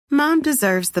Mom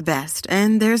deserves the best,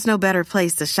 and there's no better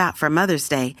place to shop for Mother's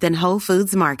Day than Whole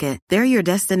Foods Market. They're your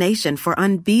destination for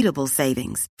unbeatable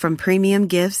savings, from premium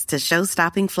gifts to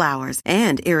show-stopping flowers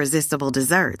and irresistible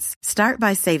desserts. Start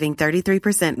by saving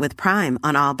 33% with Prime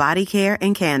on all body care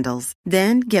and candles.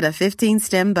 Then get a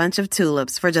 15-stem bunch of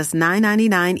tulips for just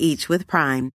 $9.99 each with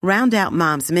Prime. Round out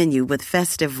Mom's menu with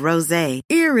festive rosé,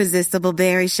 irresistible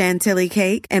berry chantilly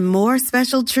cake, and more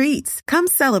special treats. Come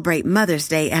celebrate Mother's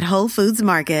Day at Whole Foods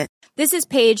Market. This is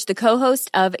Paige, the co-host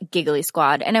of Giggly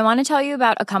Squad, and I want to tell you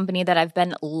about a company that I've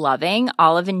been loving,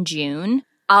 Olive & June.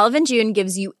 Olive & June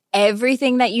gives you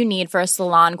everything that you need for a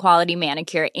salon-quality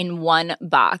manicure in one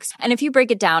box. And if you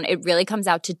break it down, it really comes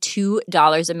out to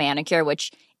 $2 a manicure,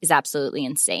 which is absolutely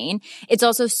insane. It's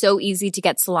also so easy to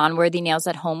get salon-worthy nails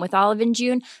at home with Olive &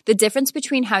 June. The difference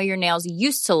between how your nails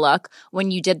used to look when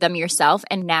you did them yourself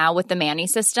and now with the Mani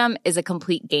system is a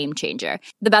complete game changer.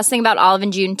 The best thing about Olive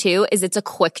 & June, too, is it's a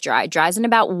quick dry. Dries in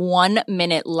about 1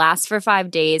 minute, lasts for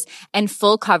 5 days, and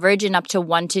full coverage in up to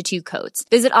 1 to 2 coats.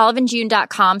 Visit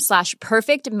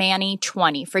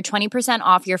oliveandjune.com/perfectmani20 for 20%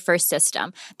 off your first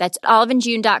system. That's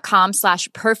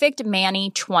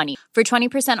oliveandjune.com/perfectmani20 for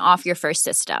 20% off your first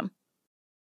system.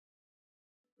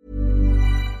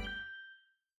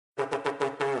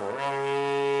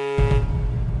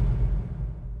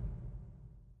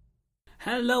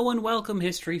 Hello and welcome,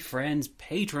 history friends,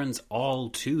 patrons all,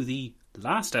 to the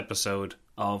last episode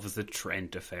of the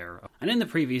Trent Affair. And in the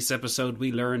previous episode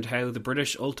we learned how the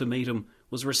British ultimatum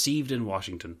was received in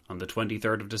Washington on the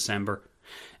 23rd of December.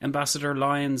 Ambassador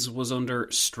Lyons was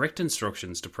under strict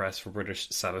instructions to press for British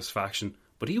satisfaction,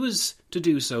 but he was to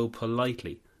do so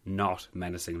politely, not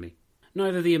menacingly.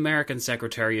 Neither the American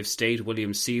Secretary of State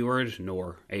William Seward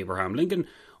nor Abraham Lincoln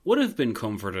would have been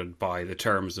comforted by the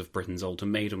terms of Britain's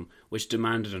ultimatum, which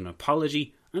demanded an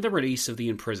apology and the release of the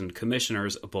imprisoned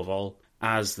commissioners above all.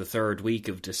 As the third week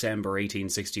of December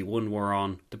 1861 wore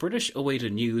on, the British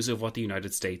awaited news of what the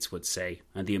United States would say,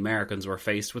 and the Americans were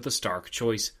faced with a stark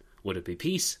choice. Would it be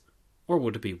peace, or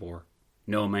would it be war?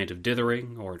 No amount of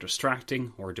dithering, or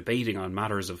distracting, or debating on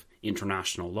matters of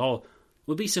international law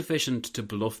would be sufficient to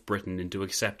bluff Britain into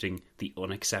accepting the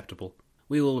unacceptable.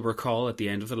 We will recall at the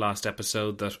end of the last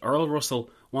episode that Earl Russell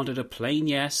wanted a plain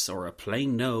yes or a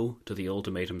plain no to the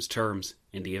ultimatum's terms.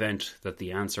 In the event that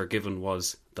the answer given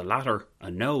was the latter,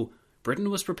 a no, Britain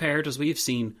was prepared, as we have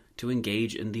seen, to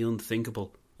engage in the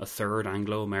unthinkable, a third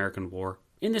Anglo-American war.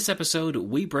 In this episode,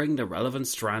 we bring the relevant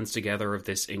strands together of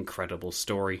this incredible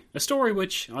story. A story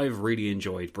which I've really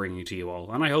enjoyed bringing to you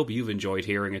all, and I hope you've enjoyed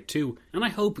hearing it too. And I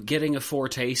hope getting a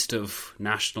foretaste of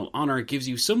national honour gives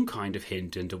you some kind of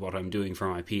hint into what I'm doing for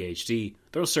my PhD.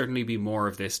 There'll certainly be more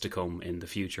of this to come in the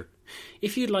future.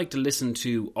 If you'd like to listen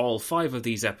to all 5 of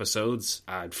these episodes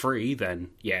ad-free,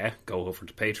 then yeah, go over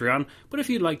to Patreon. But if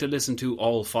you'd like to listen to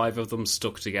all 5 of them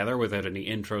stuck together without any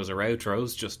intros or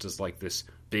outros, just as like this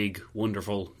big,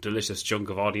 wonderful, delicious chunk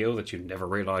of audio that you never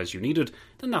realised you needed,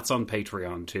 then that's on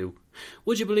Patreon too.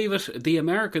 Would you believe it? The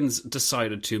Americans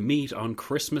decided to meet on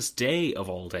Christmas Day of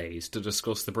all days to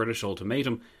discuss the British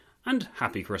ultimatum, and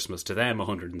happy Christmas to them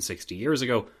 160 years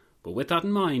ago. But with that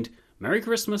in mind, Merry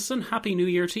Christmas and Happy New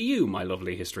Year to you, my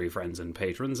lovely history friends and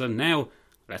patrons, and now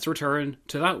let's return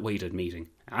to that waited meeting,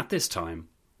 at this time,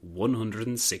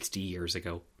 160 years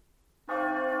ago.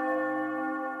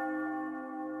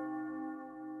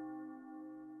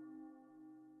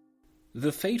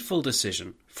 The fateful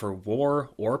decision for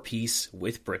war or peace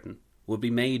with Britain would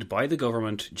be made by the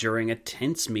government during a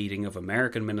tense meeting of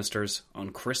American ministers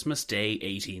on Christmas Day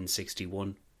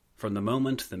 1861. From the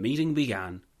moment the meeting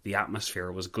began, the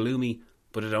atmosphere was gloomy,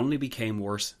 but it only became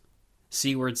worse.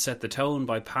 Seward set the tone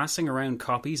by passing around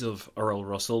copies of Earl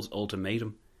Russell's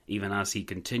ultimatum. Even as he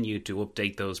continued to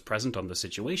update those present on the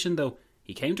situation, though,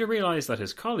 he came to realise that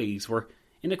his colleagues were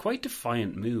in a quite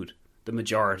defiant mood. The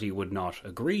majority would not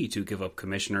agree to give up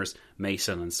Commissioners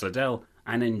Mason and Slidell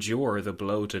and endure the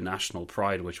blow to national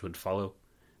pride which would follow.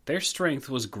 Their strength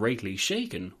was greatly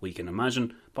shaken, we can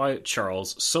imagine, by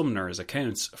Charles Sumner's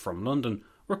accounts from London,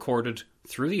 recorded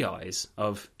through the eyes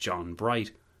of John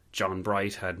Bright. John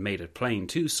Bright had made it plain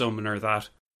to Sumner that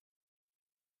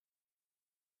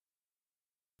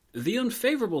the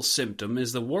unfavourable symptom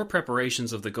is the war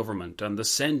preparations of the government and the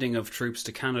sending of troops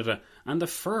to Canada and the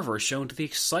fervour shown to the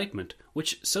excitement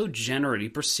which so generally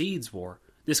precedes war.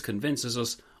 This convinces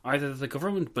us either that the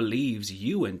government believes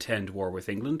you intend war with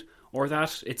England or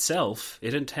that itself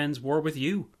it intends war with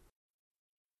you.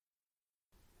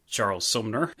 Charles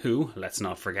Sumner, who, let's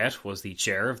not forget, was the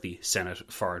chair of the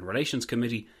Senate Foreign Relations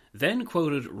Committee, then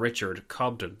quoted Richard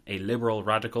Cobden, a liberal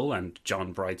radical and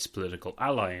John Bright's political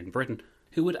ally in Britain,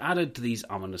 who had added to these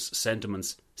ominous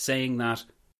sentiments, saying that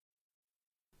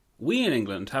 "We in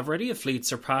England have ready a fleet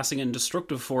surpassing in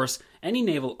destructive force any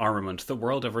naval armament the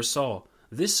world ever saw.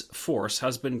 This force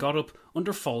has been got up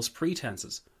under false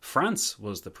pretences. France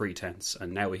was the pretence,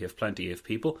 and now we have plenty of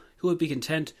people who would be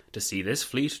content to see this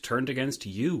fleet turned against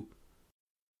you."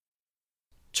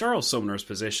 Charles Sumner's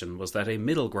position was that a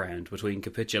middle ground between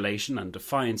capitulation and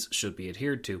defiance should be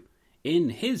adhered to. In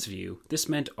his view, this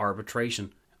meant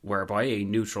arbitration, whereby a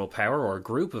neutral power or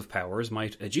group of powers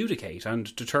might adjudicate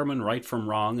and determine right from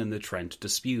wrong in the Trent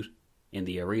dispute. In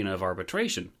the arena of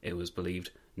arbitration, it was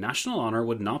believed, national honour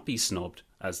would not be snubbed,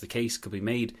 as the case could be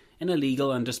made in a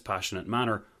legal and dispassionate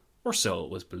manner, or so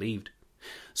it was believed.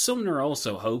 Sumner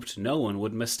also hoped no one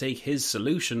would mistake his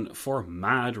solution for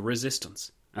mad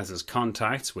resistance. As his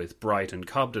contacts with Bright and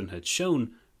Cobden had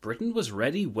shown, Britain was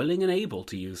ready, willing and able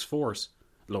to use force.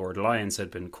 Lord Lyons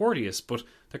had been courteous, but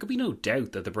there could be no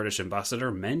doubt that the British ambassador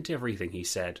meant everything he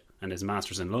said, and his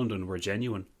masters in London were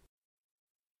genuine.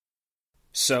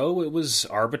 So it was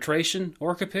arbitration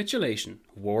or capitulation.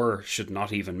 War should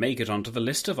not even make it onto the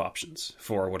list of options,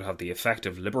 for it would have the effect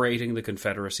of liberating the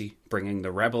Confederacy, bringing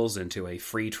the rebels into a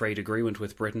free trade agreement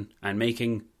with Britain, and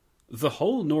making the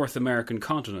whole North American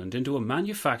continent into a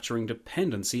manufacturing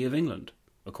dependency of England,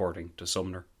 according to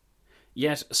Sumner.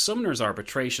 Yet Sumner's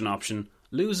arbitration option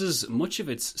loses much of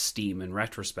its steam in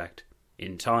retrospect.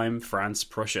 In time, France,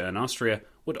 Prussia and Austria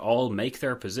would all make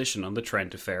their position on the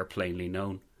Trent affair plainly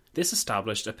known. This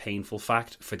established a painful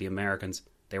fact for the Americans.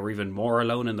 They were even more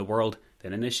alone in the world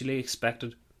than initially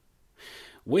expected.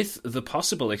 With the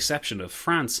possible exception of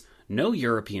France, no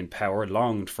European power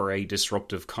longed for a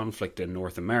disruptive conflict in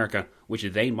North America, which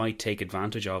they might take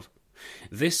advantage of.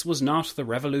 This was not the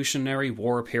Revolutionary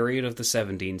War period of the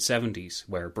 1770s,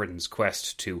 where Britain's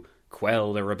quest to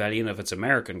quell the rebellion of its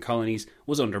American colonies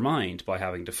was undermined by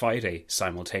having to fight a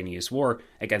simultaneous war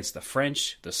against the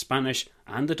French, the Spanish,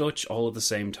 and the Dutch all at the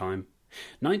same time.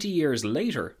 90 years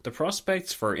later, the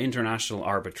prospects for international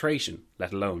arbitration,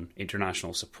 let alone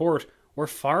international support, were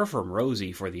far from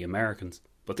rosy for the Americans.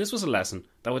 But this was a lesson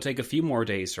that would take a few more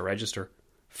days to register.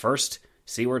 First,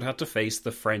 Seward had to face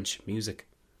the French music.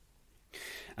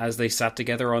 As they sat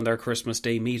together on their Christmas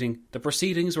Day meeting, the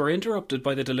proceedings were interrupted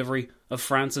by the delivery of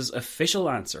France's official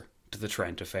answer to the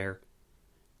Trent affair.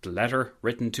 The letter,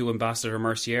 written to Ambassador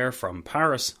Mercier from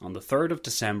Paris on the 3rd of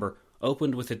December,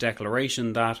 opened with a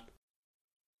declaration that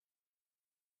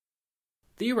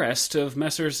the arrest of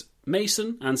Messrs.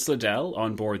 Mason and Slidell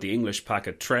on board the English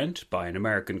packet Trent by an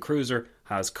American cruiser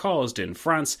has caused in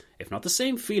France, if not the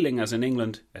same feeling as in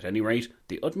England, at any rate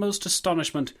the utmost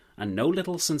astonishment and no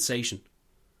little sensation.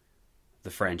 The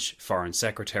French Foreign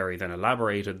Secretary then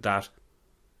elaborated that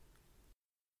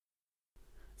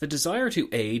the desire to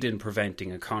aid in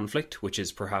preventing a conflict which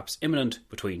is perhaps imminent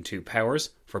between two powers,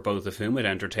 for both of whom it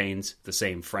entertains the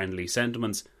same friendly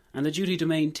sentiments, and the duty to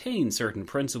maintain certain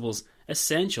principles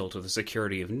essential to the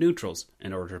security of neutrals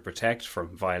in order to protect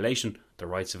from violation the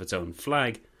rights of its own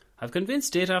flag, have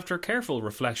convinced it after careful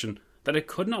reflection that it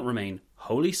could not remain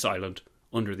wholly silent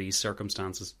under these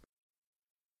circumstances.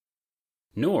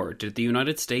 Nor did the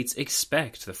United States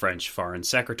expect the French Foreign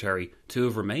Secretary to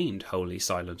have remained wholly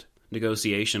silent.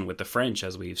 Negotiation with the French,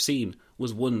 as we've seen,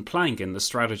 was one plank in the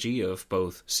strategy of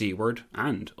both Seward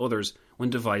and others when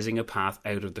devising a path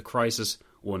out of the crisis,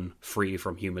 one free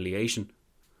from humiliation.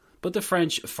 But the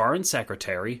French Foreign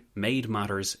Secretary made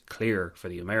matters clear for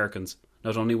the Americans.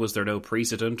 Not only was there no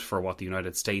precedent for what the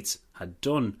United States had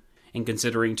done in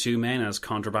considering two men as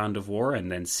contraband of war and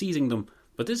then seizing them,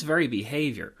 but this very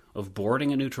behaviour of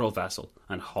boarding a neutral vessel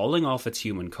and hauling off its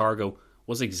human cargo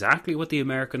was exactly what the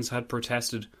Americans had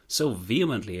protested so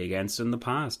vehemently against in the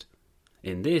past.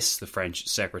 In this, the French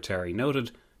Secretary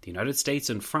noted, the United States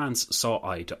and France saw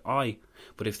eye to eye,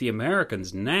 but if the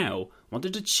Americans now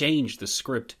wanted to change the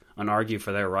script and argue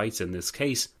for their rights in this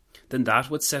case, then that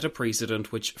would set a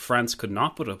precedent which France could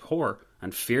not but abhor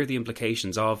and fear the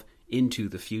implications of into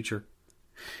the future.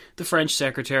 The French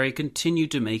Secretary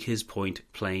continued to make his point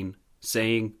plain,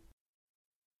 saying,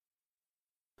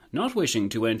 not wishing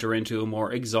to enter into a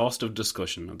more exhaustive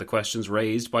discussion of the questions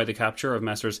raised by the capture of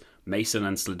Messrs. Mason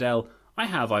and Slidell, I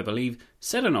have, I believe,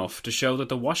 said enough to show that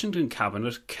the Washington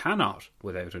Cabinet cannot,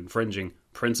 without infringing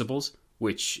principles,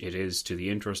 which it is to the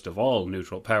interest of all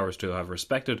neutral powers to have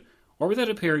respected, or without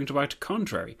appearing to act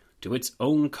contrary to its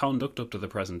own conduct up to the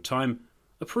present time,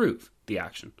 approve the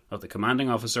action of the commanding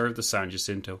officer of the San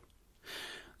Jacinto.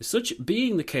 Such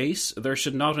being the case, there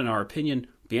should not, in our opinion,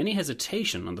 be any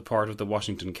hesitation on the part of the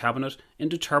Washington Cabinet in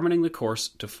determining the course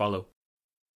to follow.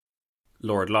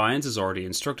 Lord Lyons is already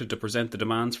instructed to present the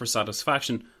demands for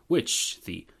satisfaction which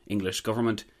the English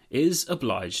government is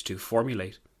obliged to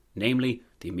formulate, namely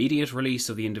the immediate release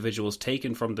of the individuals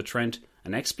taken from the Trent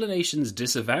and explanations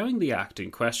disavowing the act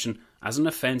in question as an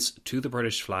offence to the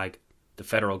British flag. The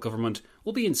federal government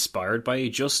will be inspired by a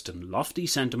just and lofty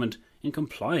sentiment in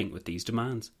complying with these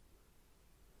demands.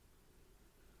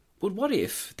 But what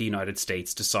if the United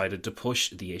States decided to push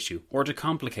the issue, or to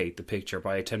complicate the picture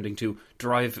by attempting to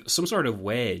drive some sort of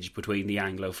wedge between the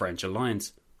Anglo-French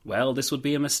alliance? Well, this would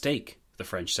be a mistake, the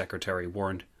French secretary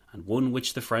warned, and one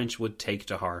which the French would take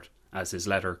to heart, as his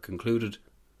letter concluded.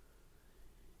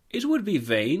 It would be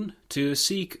vain to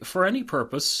seek for any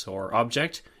purpose or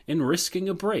object in risking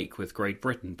a break with Great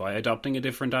Britain by adopting a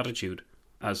different attitude.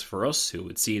 As for us, who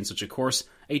would see in such a course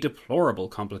a deplorable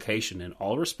complication in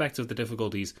all respects of the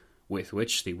difficulties with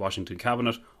which the Washington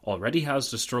Cabinet already has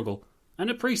to struggle,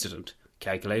 and a precedent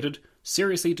calculated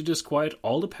seriously to disquiet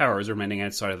all the powers remaining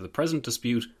outside of the present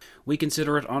dispute, we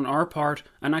consider it on our part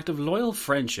an act of loyal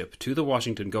friendship to the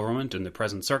Washington government in the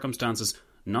present circumstances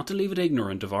not to leave it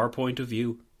ignorant of our point of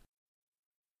view.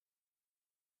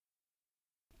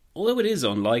 Although it is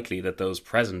unlikely that those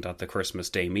present at the Christmas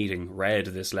Day meeting read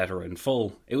this letter in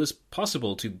full, it was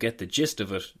possible to get the gist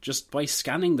of it just by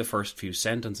scanning the first few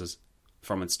sentences.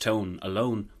 From its tone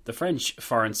alone, the French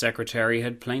Foreign Secretary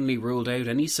had plainly ruled out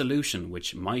any solution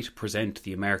which might present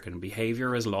the American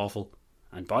behaviour as lawful,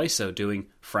 and by so doing,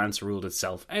 France ruled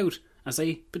itself out as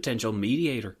a potential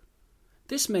mediator.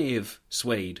 This may have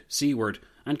swayed Seward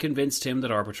and convinced him that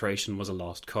arbitration was a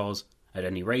lost cause. At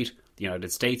any rate, the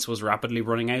United States was rapidly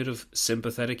running out of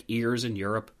sympathetic ears in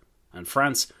Europe, and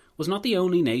France was not the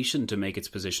only nation to make its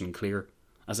position clear.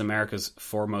 As America's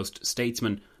foremost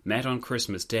statesmen met on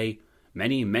Christmas Day,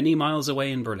 many miles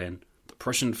away in Berlin, the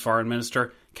Prussian Foreign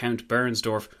Minister, Count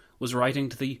Bernstorff, was writing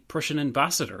to the Prussian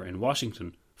ambassador in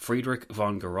Washington, Friedrich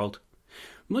von Geroldt.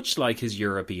 Much like his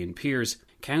European peers,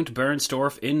 Count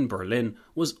Bernstorff in Berlin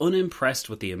was unimpressed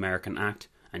with the American act,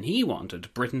 and he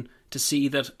wanted Britain to see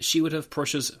that she would have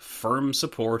Prussia's firm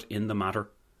support in the matter.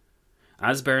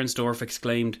 As Bernstorff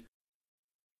exclaimed,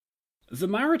 "The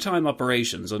maritime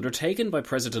operations undertaken by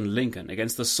President Lincoln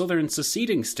against the southern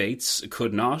seceding states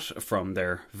could not, from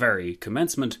their very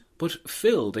commencement, but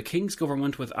fill the King's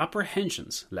government with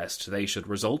apprehensions lest they should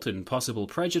result in possible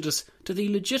prejudice to the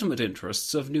legitimate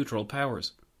interests of neutral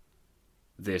powers."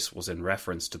 This was in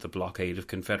reference to the blockade of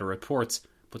Confederate ports,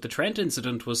 but the Trent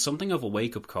incident was something of a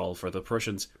wake-up call for the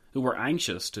Prussians, who were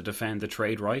anxious to defend the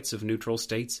trade rights of neutral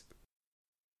states.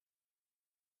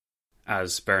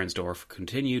 As Bernstorff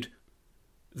continued,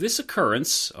 "This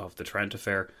occurrence of the Trent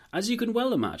affair, as you can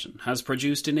well imagine, has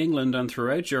produced in England and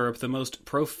throughout Europe the most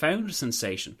profound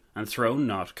sensation, and thrown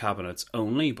not cabinets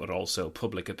only, but also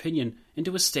public opinion,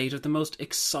 into a state of the most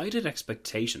excited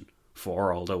expectation.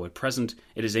 For, although at present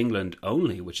it is England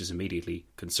only which is immediately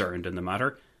concerned in the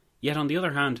matter, yet on the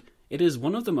other hand, it is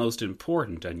one of the most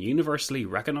important and universally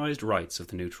recognised rights of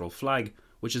the neutral flag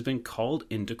which has been called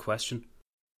into question."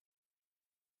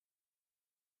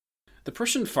 The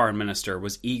Prussian Foreign Minister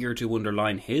was eager to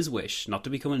underline his wish not to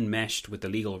become enmeshed with the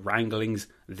legal wranglings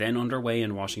then underway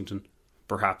in Washington.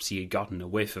 Perhaps he had gotten a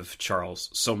whiff of Charles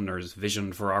Sumner's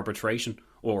vision for arbitration,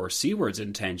 or Seward's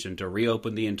intention to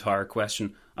reopen the entire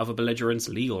question of a belligerent's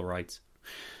legal rights.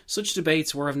 Such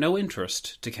debates were of no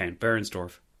interest to Count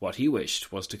Bernstorff. What he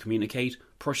wished was to communicate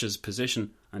Prussia's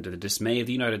position, and to the dismay of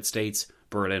the United States,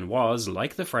 Berlin was,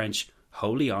 like the French,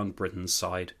 wholly on Britain's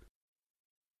side.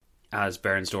 As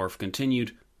Bernstorff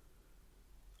continued,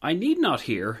 "I need not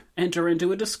here enter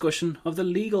into a discussion of the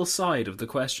legal side of the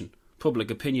question. Public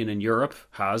opinion in Europe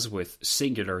has, with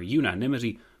singular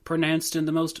unanimity, pronounced in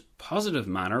the most positive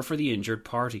manner for the injured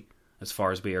party. As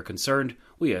far as we are concerned,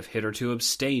 we have hitherto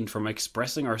abstained from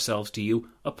expressing ourselves to you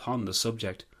upon the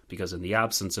subject, because in the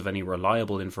absence of any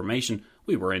reliable information,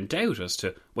 we were in doubt as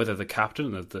to whether the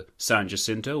captain of the San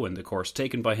Jacinto and the course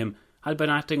taken by him had been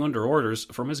acting under orders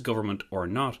from his government or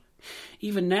not.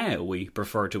 Even now we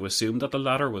prefer to assume that the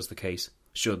latter was the case.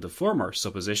 Should the former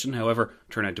supposition, however,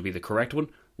 turn out to be the correct one,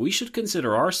 we should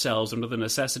consider ourselves under the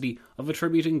necessity of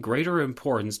attributing greater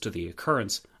importance to the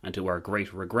occurrence, and to our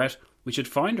great regret we should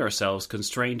find ourselves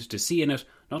constrained to see in it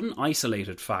not an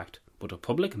isolated fact, but a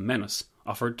public menace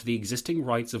offered to the existing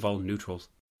rights of all neutrals."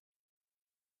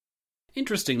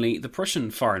 Interestingly, the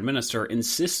Prussian Foreign Minister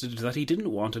insisted that he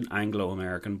didn't want an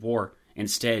Anglo-American war.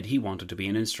 Instead, he wanted to be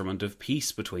an instrument of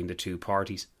peace between the two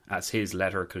parties. As his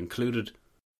letter concluded,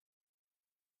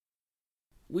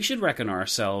 "We should reckon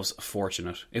ourselves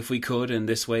fortunate if we could in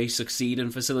this way succeed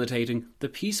in facilitating the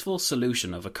peaceful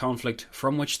solution of a conflict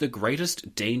from which the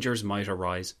greatest dangers might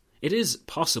arise. It is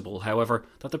possible, however,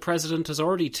 that the President has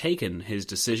already taken his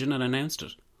decision and announced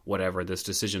it. Whatever this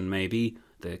decision may be,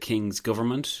 the King's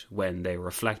government, when they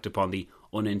reflect upon the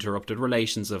uninterrupted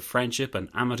relations of friendship and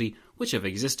amity which have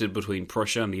existed between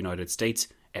Prussia and the United States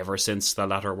ever since the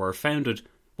latter were founded,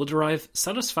 will derive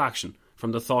satisfaction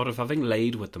from the thought of having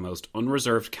laid with the most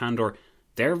unreserved candour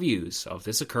their views of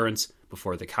this occurrence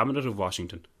before the Cabinet of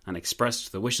Washington, and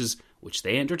expressed the wishes which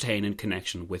they entertain in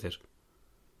connection with it.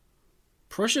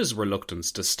 Prussia's reluctance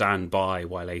to stand by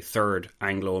while a third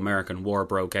Anglo-American war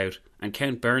broke out, and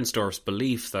Count Bernstorff's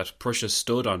belief that Prussia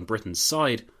stood on Britain's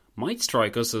side, might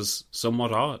strike us as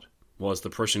somewhat odd. Was the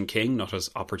Prussian king not as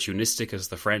opportunistic as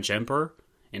the French emperor?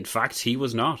 In fact, he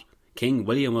was not. King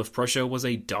William of Prussia was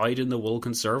a dyed-in-the-wool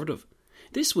conservative.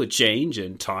 This would change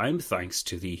in time thanks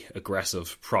to the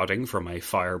aggressive prodding from a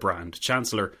firebrand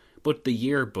chancellor, but the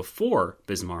year before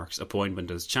Bismarck's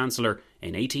appointment as chancellor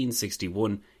in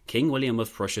 1861, King William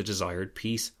of Prussia desired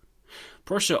peace.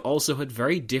 Prussia also had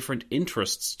very different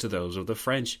interests to those of the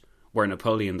French. Where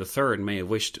Napoleon III may have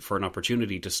wished for an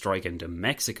opportunity to strike into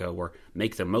Mexico or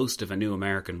make the most of a new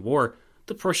American war,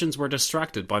 the Prussians were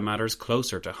distracted by matters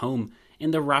closer to home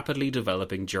in the rapidly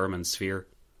developing German sphere.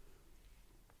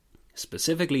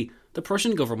 Specifically, the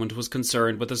Prussian government was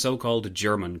concerned with the so-called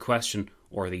German question,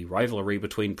 or the rivalry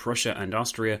between Prussia and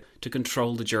Austria to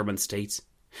control the German states.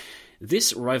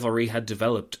 This rivalry had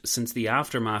developed since the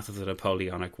aftermath of the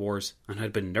Napoleonic Wars, and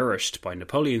had been nourished by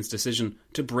Napoleon's decision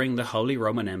to bring the Holy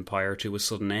Roman Empire to a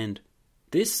sudden end.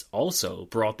 This also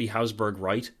brought the Habsburg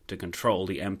right to control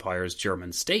the Empire's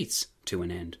German states to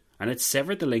an end, and it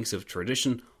severed the links of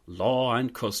tradition, law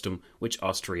and custom which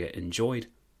Austria enjoyed.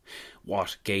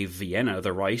 What gave Vienna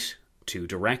the right to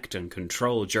direct and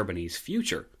control Germany's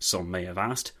future, some may have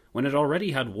asked, when it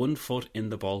already had one foot in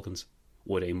the Balkans?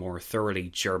 Would a more thoroughly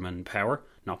German power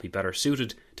not be better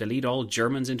suited to lead all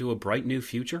Germans into a bright new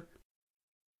future?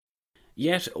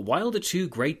 Yet, while the two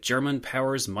great German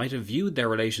powers might have viewed their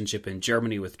relationship in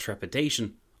Germany with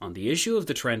trepidation, on the issue of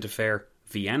the Trent affair,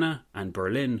 Vienna and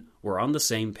Berlin were on the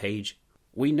same page.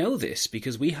 We know this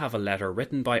because we have a letter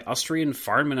written by Austrian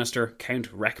Foreign Minister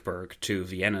Count Rechberg to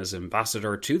Vienna's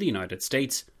ambassador to the United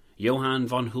States, Johann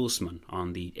von Hülsmann,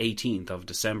 on the 18th of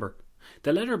December.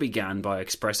 The letter began by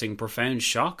expressing profound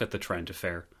shock at the Trent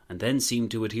affair, and then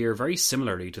seemed to adhere very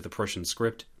similarly to the Prussian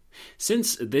script.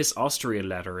 Since this Austrian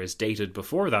letter is dated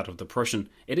before that of the Prussian,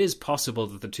 it is possible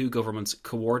that the two governments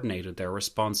coordinated their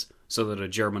response so that a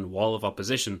German wall of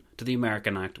opposition to the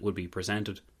American Act would be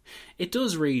presented. It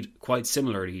does read quite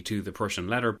similarly to the Prussian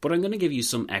letter, but I'm going to give you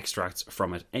some extracts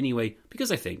from it anyway,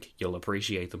 because I think you'll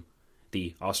appreciate them.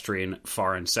 The Austrian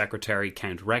Foreign Secretary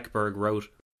Count Rechberg wrote,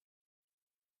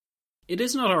 "It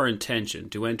is not our intention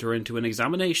to enter into an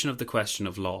examination of the question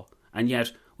of law, and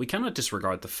yet we cannot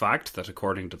disregard the fact that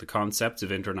according to the concepts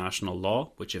of international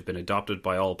law, which have been adopted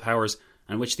by all powers,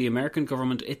 and which the American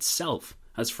government itself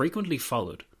has frequently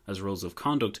followed as rules of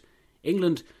conduct,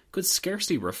 England could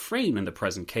scarcely refrain in the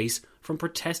present case from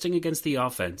protesting against the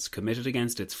offence committed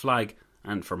against its flag,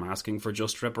 and from asking for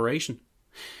just reparation.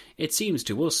 It seems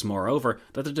to us, moreover,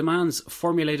 that the demands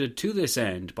formulated to this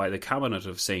end by the Cabinet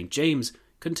of St. James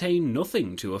contain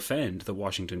nothing to offend the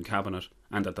Washington Cabinet,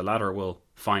 and that the latter will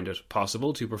find it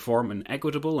possible to perform an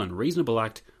equitable and reasonable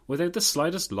act without the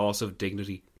slightest loss of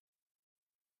dignity."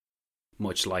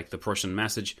 Much like the Prussian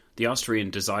message, the Austrian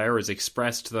desire is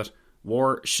expressed that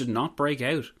war should not break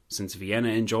out, since Vienna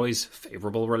enjoys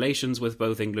favourable relations with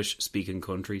both English-speaking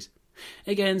countries.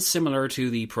 Again, similar to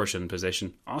the Prussian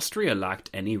position, Austria lacked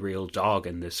any real dog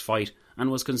in this fight,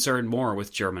 and was concerned more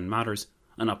with German matters.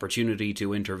 An opportunity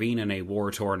to intervene in a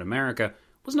war-torn America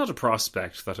was not a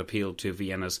prospect that appealed to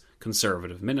Vienna's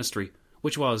conservative ministry,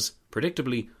 which was,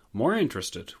 predictably, more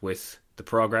interested with the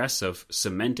progress of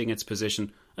cementing its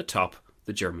position atop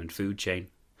the German food chain.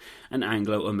 An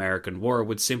Anglo-American war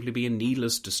would simply be a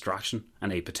needless distraction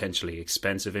and a potentially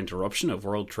expensive interruption of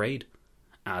world trade.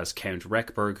 As Count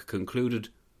Rechberg concluded,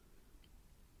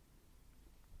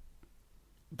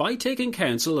 "By taking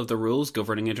counsel of the rules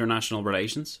governing international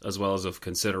relations, as well as of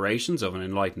considerations of an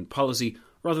enlightened policy,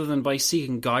 rather than by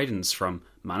seeking guidance from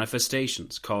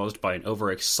manifestations caused by an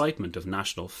over-excitement of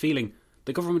national feeling,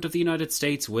 the government of the United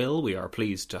States will, we are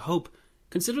pleased to hope,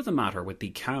 consider the matter with the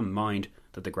calm mind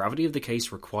that the gravity of the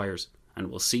case requires,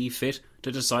 and will see fit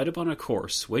to decide upon a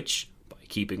course which, by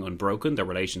keeping unbroken the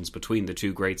relations between the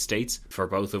two great states, for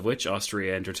both of which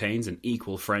Austria entertains an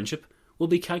equal friendship, will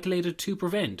be calculated to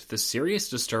prevent the serious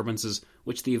disturbances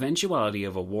which the eventuality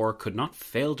of a war could not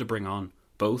fail to bring on,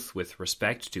 both with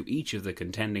respect to each of the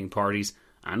contending parties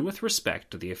and with respect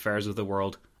to the affairs of the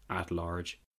world at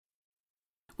large."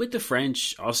 With the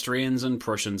French, Austrians and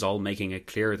Prussians all making it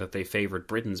clear that they favoured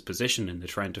Britain's position in the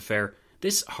Trent affair,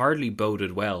 This hardly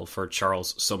boded well for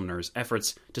Charles Sumner's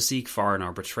efforts to seek foreign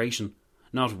arbitration.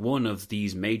 Not one of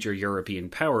these major European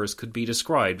powers could be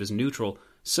described as neutral,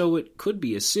 so it could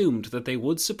be assumed that they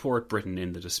would support Britain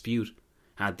in the dispute.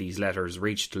 Had these letters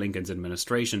reached Lincoln's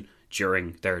administration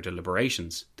during their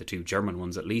deliberations, the two German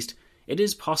ones at least, it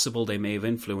is possible they may have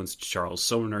influenced Charles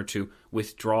Sumner to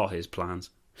withdraw his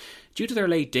plans. Due to their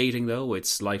late dating, though,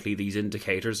 it's likely these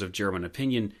indicators of German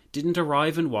opinion didn't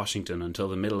arrive in Washington until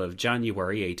the middle of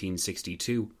January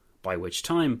 1862, by which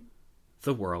time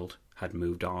the world had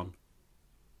moved on.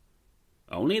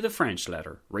 Only the French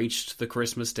letter reached the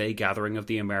Christmas Day gathering of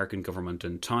the American government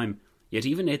in time, yet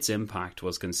even its impact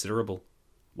was considerable.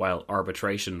 While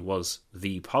arbitration was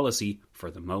the policy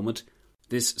for the moment,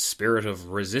 this spirit of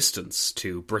resistance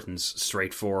to Britain's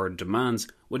straightforward demands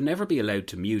would never be allowed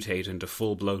to mutate into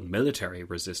full-blown military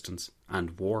resistance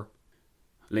and war.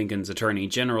 Lincoln's Attorney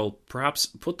General perhaps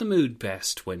put the mood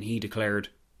best when he declared,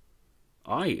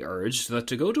 "I urged that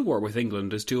to go to war with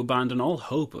England is to abandon all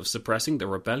hope of suppressing the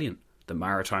rebellion. The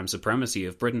maritime supremacy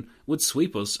of Britain would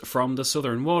sweep us from the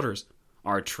southern waters.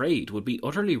 Our trade would be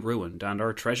utterly ruined and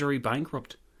our treasury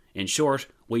bankrupt. In short,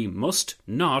 we must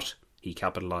not," he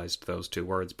capitalised those two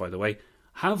words, by the way,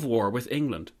 "have war with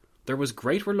England." There was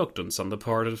great reluctance on the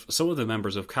part of some of the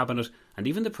members of Cabinet, and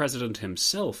even the President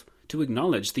himself, to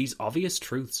acknowledge these obvious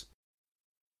truths.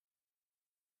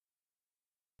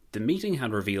 The meeting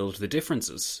had revealed the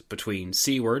differences between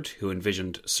Seward, who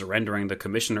envisioned surrendering the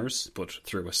commissioners, but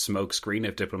through a smokescreen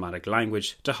of diplomatic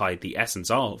language to hide the essence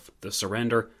of the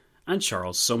surrender, and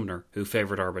Charles Sumner, who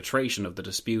favoured arbitration of the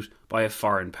dispute by a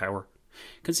foreign power.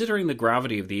 Considering the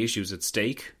gravity of the issues at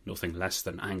stake, nothing less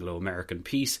than Anglo-American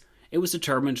peace, it was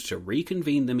determined to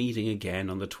reconvene the meeting again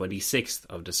on the 26th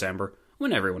of December,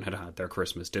 when everyone had had their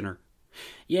Christmas dinner.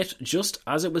 Yet, just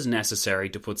as it was necessary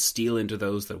to put steel into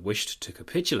those that wished to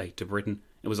capitulate to Britain,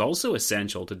 it was also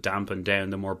essential to dampen down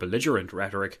the more belligerent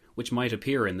rhetoric which might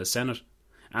appear in the Senate.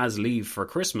 As leave for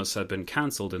Christmas had been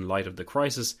cancelled in light of the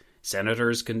crisis,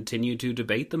 senators continued to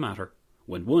debate the matter.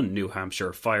 When one New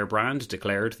Hampshire firebrand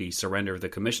declared the surrender of the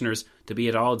commissioners to be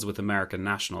at odds with American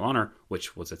national honour,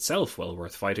 which was itself well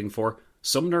worth fighting for,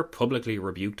 Sumner publicly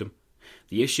rebuked him.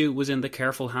 The issue was in the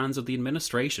careful hands of the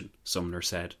administration, Sumner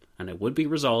said, and it would be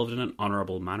resolved in an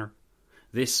honourable manner.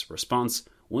 This response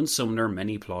won Sumner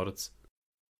many plaudits.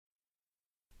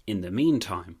 In the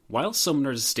meantime, while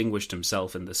Sumner distinguished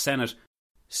himself in the Senate,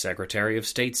 Secretary of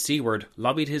State Seward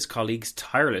lobbied his colleagues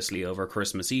tirelessly over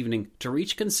Christmas evening to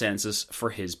reach consensus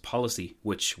for his policy,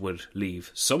 which would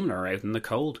leave Sumner out in the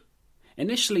cold.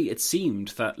 Initially, it seemed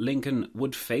that Lincoln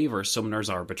would favour Sumner's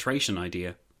arbitration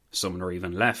idea. Sumner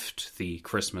even left the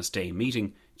Christmas Day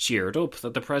meeting, cheered up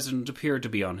that the President appeared to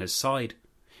be on his side.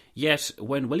 Yet,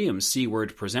 when William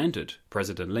Seward presented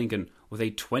President Lincoln with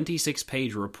a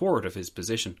 26-page report of his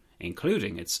position,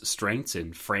 including its strengths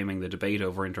in framing the debate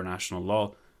over international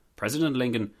law, President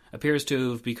Lincoln appears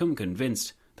to have become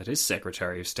convinced that his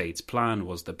Secretary of State's plan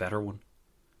was the better one.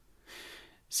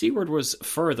 Seward was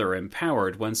further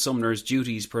empowered when Sumner's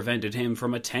duties prevented him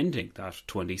from attending that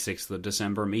 26th of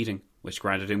December meeting, which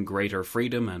granted him greater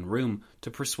freedom and room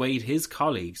to persuade his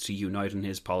colleagues to unite in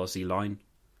his policy line.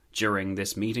 During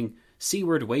this meeting,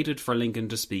 Seward waited for Lincoln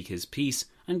to speak his piece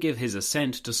and give his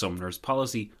assent to Sumner's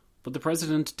policy, but the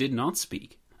President did not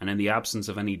speak, and in the absence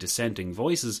of any dissenting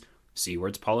voices,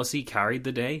 Seward's policy carried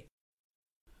the day.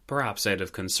 Perhaps out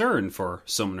of concern for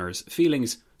Sumner's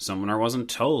feelings, Sumner wasn't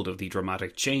told of the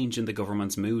dramatic change in the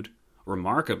government's mood.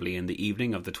 Remarkably, in the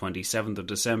evening of the 27th of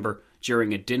December,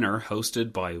 during a dinner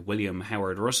hosted by William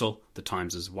Howard Russell, the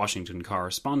Times' Washington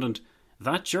correspondent,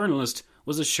 that journalist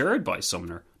was assured by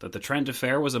Sumner that the Trent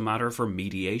affair was a matter for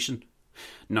mediation.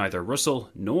 Neither Russell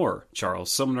nor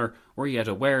Charles Sumner were yet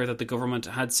aware that the government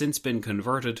had since been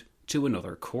converted to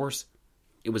another course.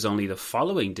 It was only the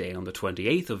following day, on the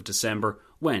 28th of December,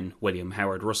 when William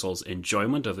Howard Russell's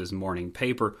enjoyment of his morning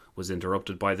paper was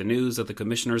interrupted by the news that the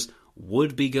commissioners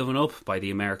would be given up by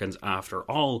the Americans after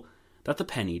all, that the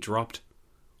penny dropped.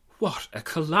 "What a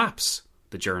collapse!"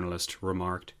 the journalist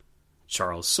remarked.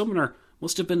 Charles Sumner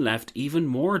must have been left even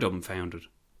more dumbfounded.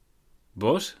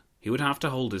 But he would have to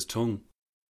hold his tongue.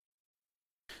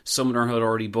 Sumner had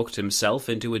already booked himself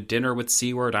into a dinner with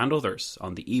Seward and others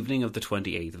on the evening of the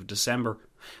 28th of December.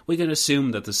 We can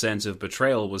assume that the sense of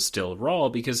betrayal was still raw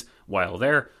because, while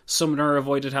there, Sumner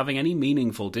avoided having any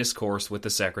meaningful discourse with the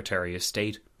Secretary of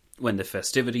State. When the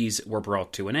festivities were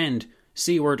brought to an end,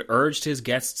 Seward urged his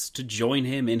guests to join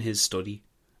him in his study.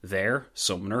 There,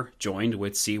 Sumner joined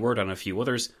with Seward and a few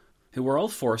others, who were all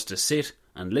forced to sit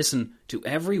and listen to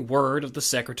every word of the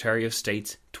Secretary of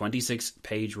State's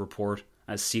 26-page report,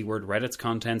 as Seward read its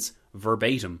contents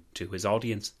verbatim to his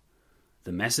audience.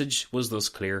 The message was thus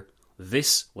clear.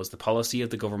 This was the policy of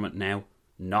the government now,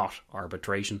 not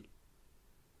arbitration.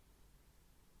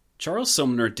 Charles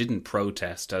Sumner didn't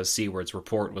protest as Seward's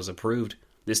report was approved.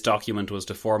 This document was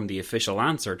to form the official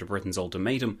answer to Britain's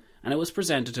ultimatum, and it was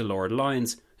presented to Lord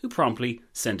Lyons, who promptly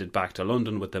sent it back to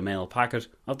London with the mail packet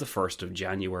of the 1st of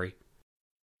January.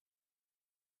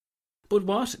 But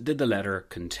what did the letter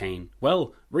contain?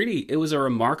 Well, really, it was a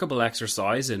remarkable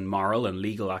exercise in moral and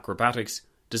legal acrobatics,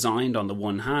 designed on the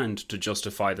one hand to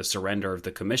justify the surrender of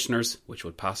the commissioners, which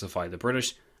would pacify the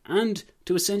British, and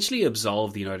to essentially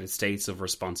absolve the United States of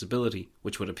responsibility,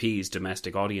 which would appease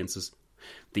domestic audiences.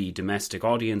 The domestic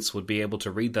audience would be able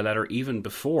to read the letter even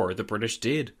before the British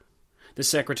did. The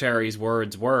Secretary's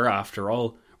words were, after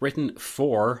all, written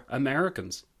for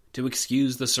Americans. To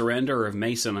excuse the surrender of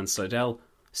Mason and Slidell,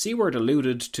 Seward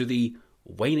alluded to the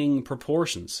waning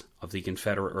proportions of the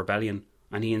Confederate rebellion,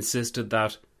 and he insisted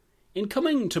that, "In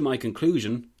coming to my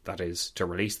conclusion, that is, to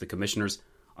release the commissioners,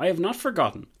 I have not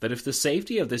forgotten that if the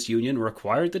safety of this union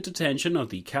required the detention of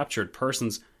the captured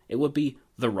persons, it would be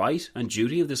the right and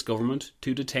duty of this government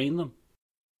to detain them."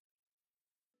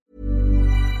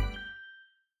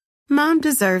 Mom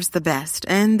deserves the best,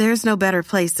 and there's no better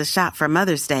place to shop for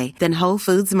Mother's Day than Whole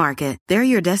Foods Market. They're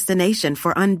your destination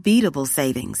for unbeatable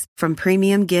savings, from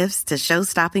premium gifts to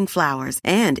show-stopping flowers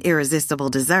and irresistible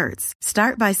desserts.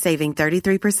 Start by saving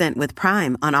 33% with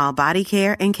Prime on all body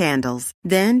care and candles.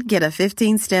 Then get a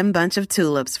 15-stem bunch of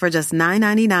tulips for just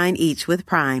 $9.99 each with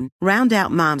Prime. Round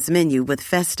out Mom's menu with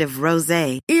festive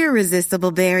rosé,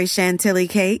 irresistible berry chantilly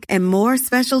cake, and more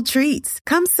special treats.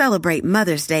 Come celebrate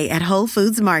Mother's Day at Whole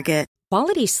Foods Market.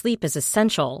 Quality sleep is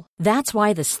essential. That's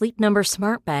why the Sleep Number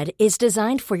Smart Bed is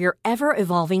designed for your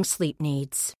ever-evolving sleep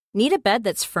needs. Need a bed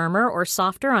that's firmer or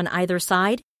softer on either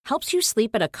side? Helps you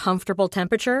sleep at a comfortable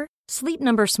temperature? Sleep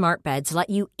Number Smart Beds let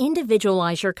you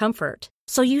individualize your comfort,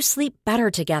 so you sleep better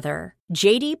together.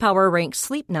 J.D. Power ranks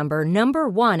Sleep Number number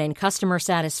 1 in customer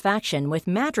satisfaction with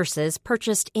mattresses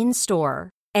purchased in-store.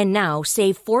 And now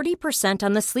save 40%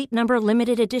 on the Sleep Number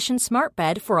Limited Edition Smart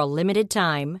Bed for a limited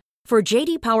time. For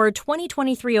J.D. Power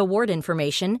 2023 award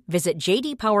information, visit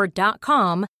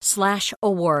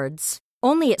jdpower.com/awards.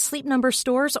 Only at Sleep Number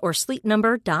stores or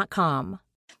sleepnumber.com.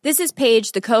 This is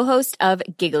Paige, the co-host of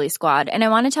Giggly Squad, and I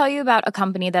want to tell you about a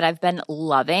company that I've been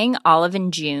loving, Olive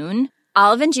 & June.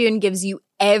 Olive & June gives you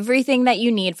everything that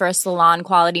you need for a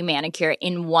salon-quality manicure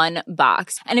in one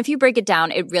box. And if you break it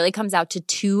down, it really comes out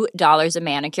to $2 a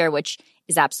manicure, which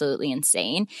is absolutely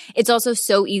insane. It's also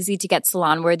so easy to get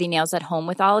salon-worthy nails at home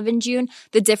with Olive & June.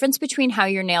 The difference between how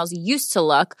your nails used to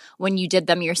look when you did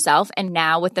them yourself and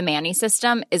now with the Mani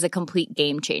system is a complete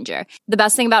game changer. The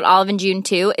best thing about Olive & June,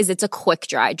 too, is it's a quick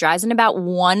dry. Dries in about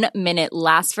 1 minute,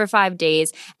 lasts for 5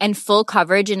 days, and full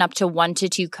coverage in up to 1 to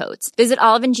 2 coats. Visit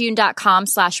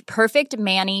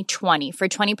oliveandjune.com/perfectmani20 for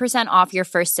 20% off your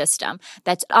first system.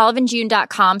 That's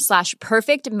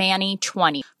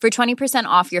oliveandjune.com/perfectmani20 for 20%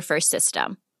 off your first system.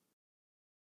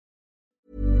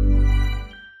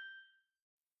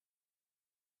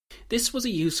 This was a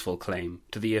useful claim,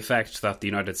 to the effect that the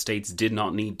United States did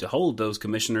not need to hold those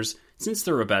commissioners since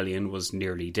the rebellion was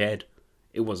nearly dead.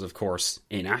 It was, of course,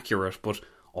 inaccurate, but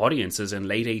audiences in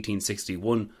late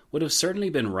 1861 would have certainly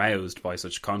been roused by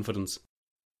such confidence.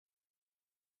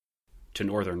 To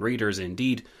Northern readers,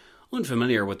 indeed,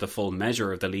 unfamiliar with the full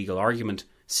measure of the legal argument,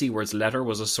 Seward's letter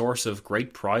was a source of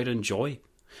great pride and joy.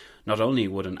 Not only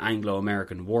would an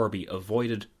Anglo-American war be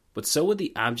avoided, but so would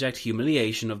the abject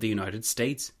humiliation of the United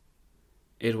States.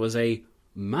 It was a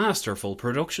masterful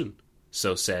production,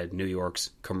 so said New York's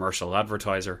commercial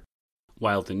advertiser,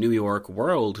 while the New York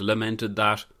World lamented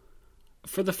that,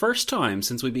 "For the first time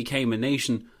since we became a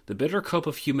nation, the bitter cup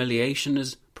of humiliation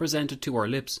is presented to our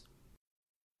lips."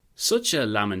 Such a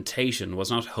lamentation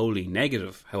was not wholly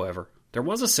negative, however. There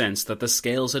was a sense that the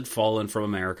scales had fallen from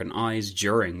American eyes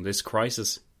during this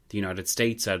crisis. The United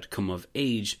States had come of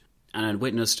age and had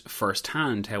witnessed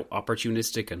firsthand how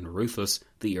opportunistic and ruthless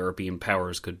the European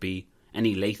powers could be.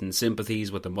 Any latent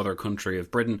sympathies with the mother country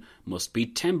of Britain must be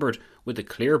tempered with the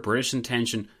clear British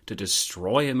intention to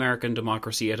destroy American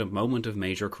democracy at a moment of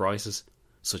major crisis.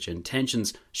 Such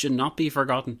intentions should not be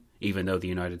forgotten, even though the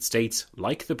United States,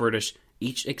 like the British,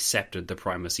 each accepted the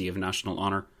primacy of national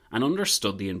honour and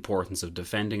understood the importance of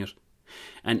defending it.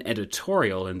 An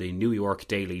editorial in the New York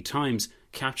Daily Times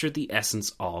captured the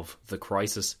essence of the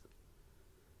crisis.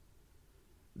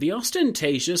 The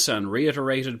ostentatious and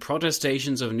reiterated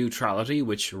protestations of neutrality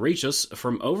which reach us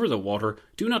from over the water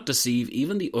do not deceive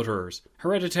even the utterers.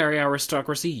 Hereditary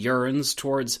aristocracy yearns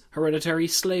towards hereditary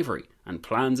slavery and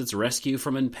plans its rescue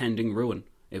from impending ruin.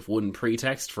 If one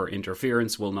pretext for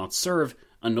interference will not serve,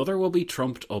 another will be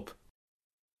trumped up.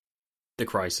 The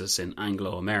crisis in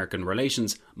Anglo-American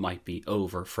relations might be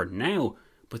over for now,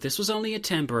 but this was only a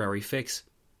temporary fix.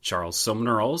 Charles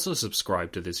Sumner also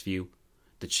subscribed to this view.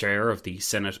 The chair of the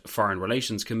Senate Foreign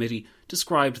Relations Committee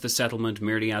described the settlement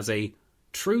merely as a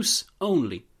truce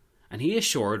only, and he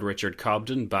assured Richard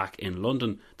Cobden back in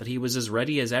London that he was as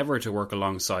ready as ever to work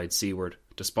alongside Seward,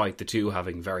 despite the two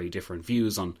having very different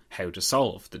views on how to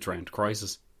solve the Trent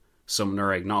crisis.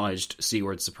 Sumner acknowledged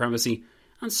Seward's supremacy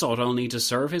and sought only to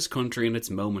serve his country in its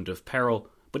moment of peril,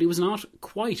 but he was not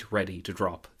quite ready to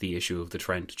drop the issue of the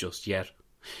Trent just yet.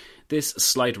 This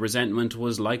slight resentment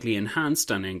was likely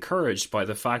enhanced and encouraged by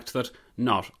the fact that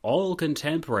not all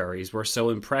contemporaries were so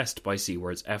impressed by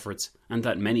Seward's efforts, and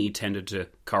that many tended to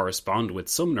correspond with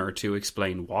Sumner to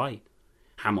explain why.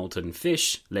 Hamilton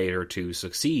Fish, later to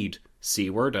succeed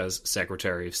Seward as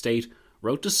Secretary of State,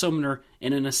 wrote to Sumner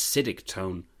in an acidic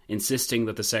tone, insisting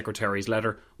that the Secretary's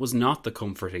letter was not the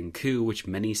comforting coup which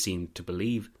many seemed to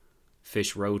believe.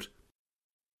 Fish wrote,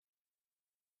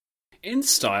 "In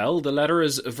style, the letter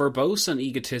is verbose and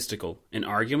egotistical, in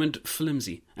argument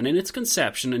flimsy, and in its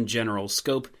conception and general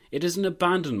scope it is an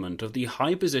abandonment of the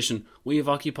high position we have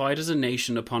occupied as a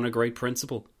nation upon a great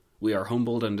principle. We are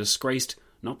humbled and disgraced,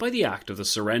 not by the act of the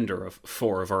surrender of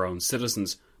 4 of our own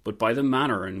citizens, but by the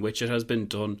manner in which it has been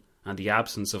done, and the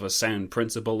absence of a sound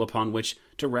principle upon which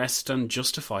to rest and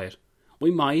justify it. We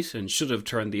might and should have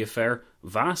turned the affair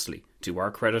vastly to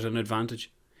our credit and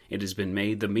advantage. It has been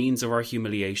made the means of our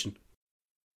humiliation."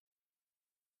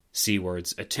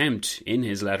 Seward's attempt in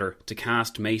his letter to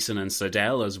cast Mason and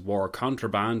Slidell as war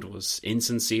contraband was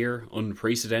insincere,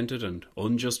 unprecedented, and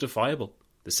unjustifiable.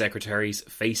 The Secretary's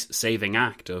face-saving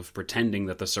act of pretending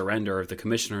that the surrender of the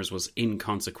commissioners was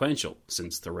inconsequential,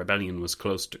 since the rebellion was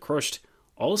close to crushed,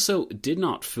 also did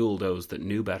not fool those that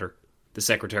knew better. The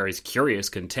Secretary's curious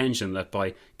contention that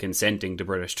by consenting to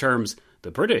British terms,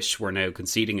 the British were now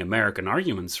conceding American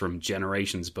arguments from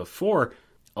generations before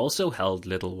also held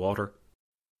little water.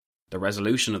 The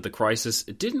resolution of the crisis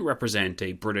didn't represent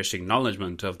a British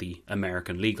acknowledgement of the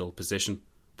American legal position,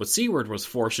 but Seward was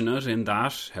fortunate in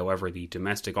that, however the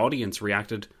domestic audience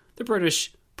reacted, the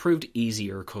British proved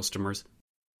easier customers.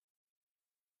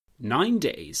 9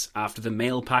 days after the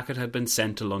mail packet had been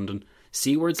sent to London,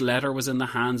 Seward's letter was in the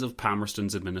hands of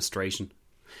Palmerston's administration.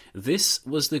 This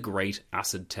was the great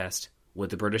acid test.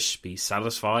 Would the British be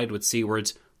satisfied with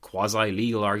Seward's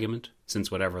quasi-legal argument, since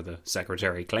whatever the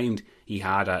Secretary claimed, he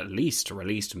had at least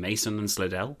released Mason and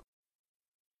Slidell?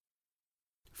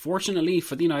 Fortunately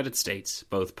for the United States,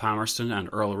 both Palmerston and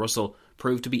Earl Russell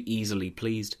proved to be easily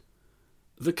pleased.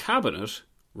 "The Cabinet,"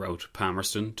 wrote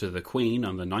Palmerston to the Queen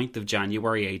on the 9th of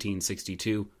January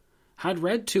 1862, "had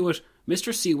read to it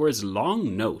Mr. Seward's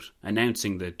long note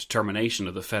announcing the determination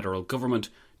of the federal government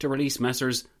to release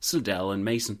Messrs. Slidell and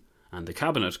Mason, and the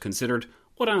Cabinet considered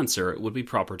what answer it would be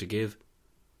proper to give."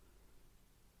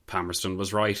 Palmerston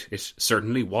was right. It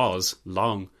certainly was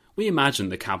long. We imagine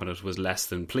the Cabinet was less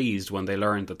than pleased when they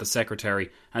learned that the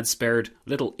Secretary had spared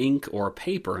little ink or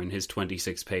paper in his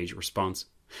 26-page response.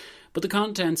 But the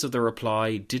contents of the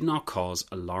reply did not cause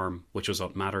alarm, which was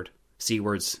what mattered.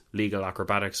 Seward's legal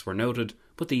acrobatics were noted,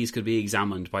 but these could be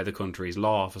examined by the country's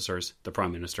law officers, the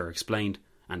Prime Minister explained,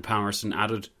 and Palmerston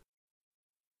added,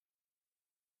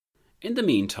 "In the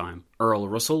meantime, Earl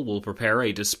Russell will prepare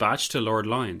a dispatch to Lord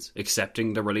Lyons,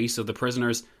 accepting the release of the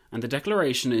prisoners and the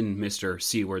declaration in Mr.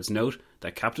 Seward's note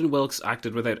that Captain Wilkes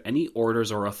acted without any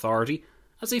orders or authority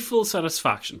as a full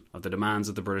satisfaction of the demands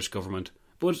of the British government.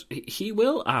 But he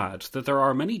will add that there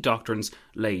are many doctrines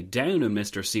laid down in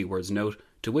Mr. Seward's note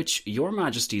to which your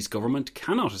Majesty's government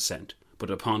cannot assent,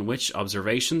 but upon which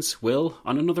observations will,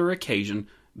 on another occasion,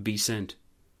 be sent."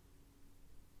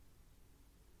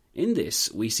 In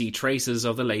this, we see traces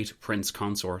of the late Prince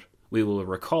Consort. We will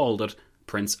recall that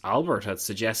Prince Albert had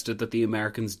suggested that the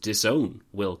Americans disown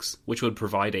Wilkes, which would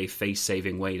provide a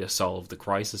face-saving way to solve the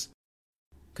crisis.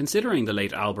 Considering the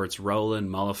late Albert's role in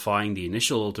mollifying the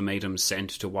initial ultimatum sent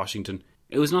to Washington,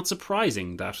 it was not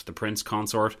surprising that the Prince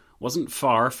Consort wasn't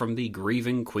far from the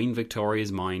grieving Queen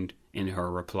Victoria's mind in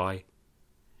her reply.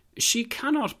 She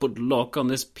cannot but look on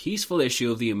this peaceful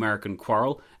issue of the American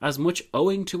quarrel as much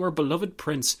owing to her beloved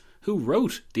Prince, who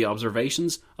wrote the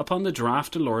observations upon the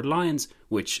draft to Lord Lyons,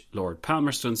 which Lord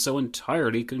Palmerston so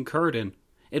entirely concurred in.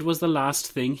 It was the last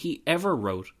thing he ever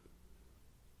wrote.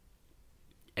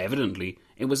 Evidently,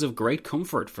 it was of great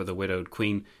comfort for the widowed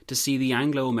Queen to see the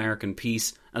Anglo-American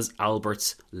peace as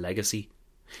Albert's legacy.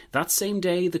 That same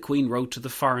day, the Queen wrote to the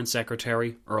Foreign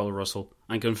Secretary, Earl Russell,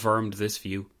 and confirmed this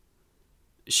view.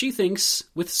 She thinks,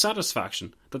 with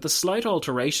satisfaction, that the slight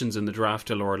alterations in the draft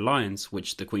to Lord Lyons,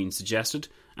 which the Queen suggested,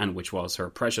 and which was her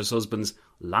precious husband's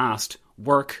last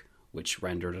work, which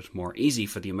rendered it more easy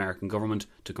for the American government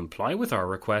to comply with our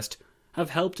request,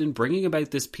 have helped in bringing about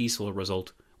this peaceful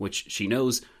result, which she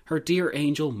knows her dear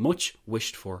angel much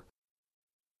wished for.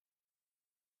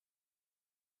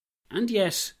 And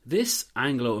yet, this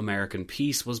Anglo-American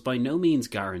peace was by no means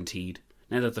guaranteed.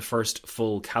 Now that the first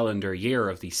full calendar year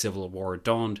of the Civil War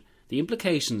dawned, the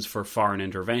implications for foreign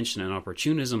intervention and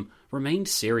opportunism remained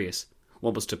serious.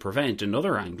 What was to prevent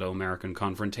another Anglo-American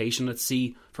confrontation at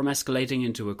sea from escalating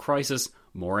into a crisis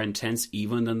more intense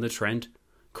even than the Trent?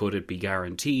 Could it be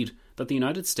guaranteed that the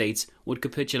United States would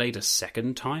capitulate a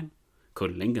second time?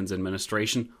 Could Lincoln's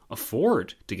administration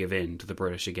afford to give in to the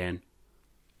British again?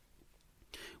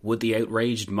 Would the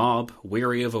outraged mob,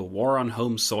 weary of a war on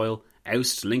home soil,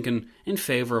 oust Lincoln in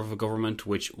favour of a government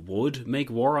which would make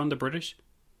war on the British?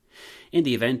 In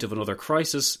the event of another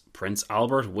crisis, Prince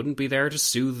Albert wouldn't be there to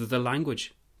soothe the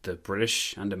language. The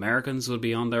British and Americans would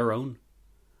be on their own.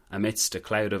 Amidst a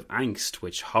cloud of angst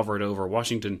which hovered over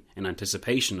Washington in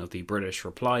anticipation of the British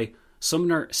reply,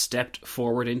 Sumner stepped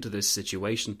forward into this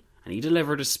situation, and he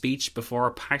delivered a speech before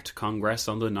a packed Congress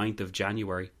on the 9th of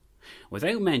January.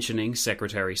 Without mentioning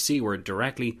Secretary Seward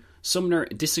directly, Sumner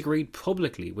disagreed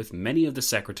publicly with many of the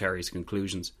Secretary's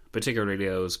conclusions, particularly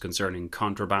those concerning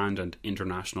contraband and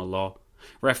international law.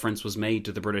 Reference was made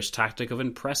to the British tactic of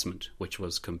impressment, which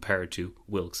was compared to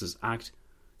Wilkes's act.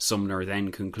 Sumner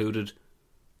then concluded,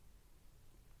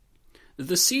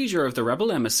 "The seizure of the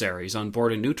rebel emissaries on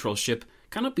board a neutral ship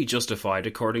cannot be justified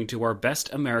according to our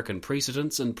best American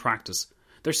precedents and practice.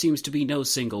 There seems to be no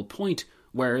single point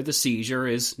where the seizure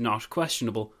is not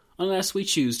questionable, unless we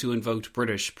choose to invoke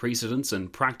British precedents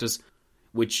and practice,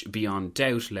 which beyond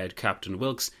doubt led Captain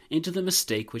Wilkes into the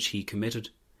mistake which he committed.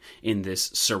 In this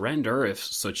surrender, if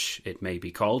such it may be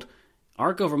called,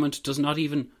 our government does not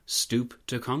even stoop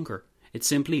to conquer. It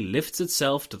simply lifts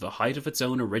itself to the height of its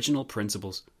own original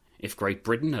principles. If Great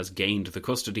Britain has gained the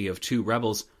custody of 2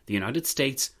 rebels, the United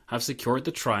States have secured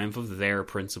the triumph of their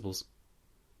principles."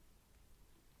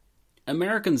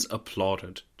 Americans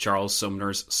applauded Charles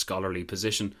Sumner's scholarly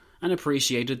position and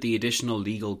appreciated the additional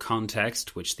legal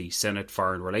context which the Senate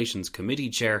Foreign Relations Committee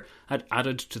chair had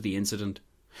added to the incident.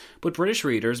 But British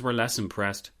readers were less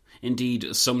impressed.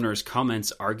 Indeed, Sumner's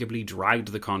comments arguably dragged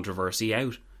the controversy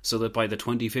out, so that by the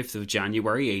 25th of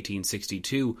January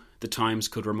 1862, the Times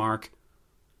could remark,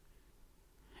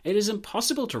 "It is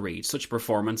impossible to read such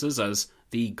performances as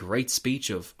the great speech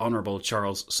of Honourable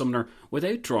Charles Sumner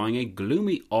without drawing a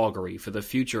gloomy augury for the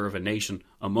future of a nation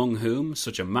among whom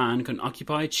such a man can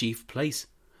occupy a chief place.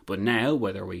 But now,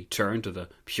 whether we turn to the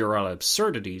puerile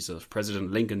absurdities of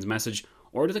President Lincoln's message,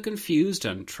 or to the confused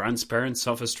and transparent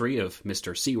sophistry of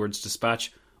Mr. Seward's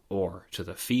dispatch, or to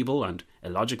the feeble and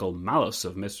illogical malice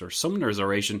of Mr. Sumner's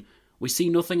oration, we see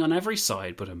nothing on every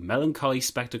side but a melancholy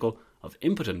spectacle of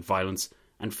impotent violence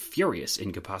and furious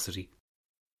incapacity."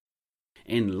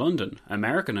 In London,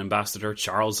 American Ambassador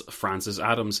Charles Francis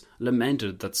Adams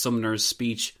lamented that Sumner's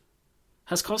speech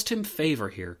has cost him favour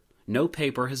here. No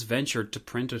paper has ventured to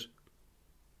print it.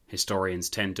 Historians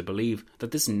tend to believe that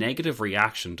this negative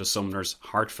reaction to Sumner's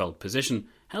heartfelt position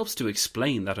helps to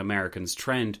explain that Americans'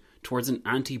 trend towards an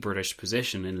anti-British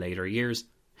position in later years.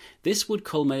 This would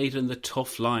culminate in the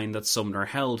tough line that Sumner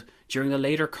held during the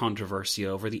later controversy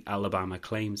over the Alabama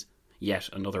claims. Yet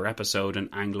another episode in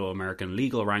Anglo-American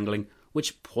legal wrangling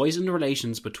which poisoned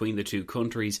relations between the two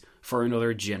countries for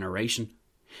another generation.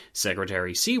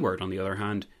 Secretary Seward, on the other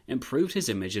hand, improved his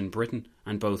image in Britain,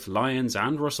 and both Lyons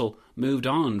and Russell moved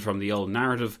on from the old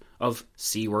narrative of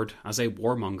Seward as a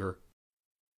warmonger.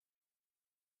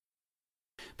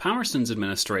 Palmerston's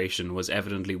administration was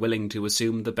evidently willing to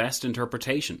assume the best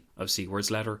interpretation of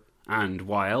Seward's letter, and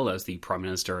while, as the Prime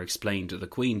Minister explained to the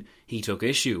Queen, he took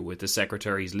issue with the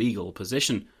Secretary's legal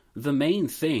position, the main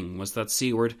thing was that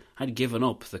Seward had given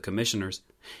up the commissioners.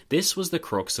 This was the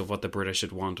crux of what the British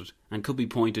had wanted, and could be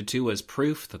pointed to as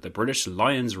proof that the British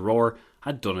lion's roar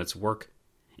had done its work.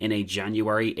 In a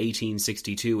January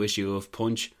 1862 issue of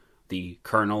Punch, the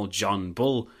Colonel John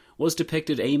Bull was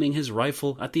depicted aiming his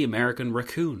rifle at the American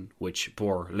raccoon, which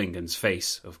bore Lincoln's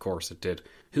face, of course it did,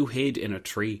 who hid in a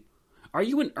tree. "Are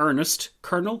you in earnest,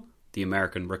 Colonel?" the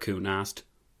American raccoon asked.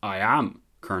 "I am,"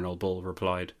 Colonel Bull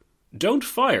replied. "Don't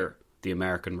fire," the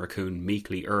American raccoon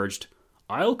meekly urged.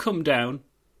 "I'll come down."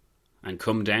 and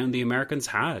come down the Americans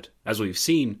had. As we've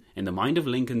seen, in the mind of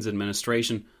Lincoln's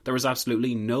administration, there was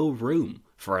absolutely no room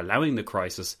for allowing the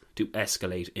crisis to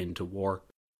escalate into war.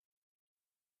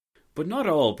 But not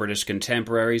all British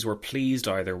contemporaries were pleased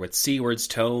either with Seward's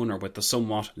tone or with the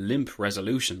somewhat limp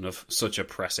resolution of such a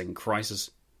pressing crisis.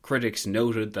 Critics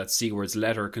noted that Seward's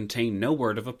letter contained no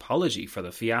word of apology for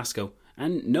the fiasco,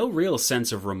 and no real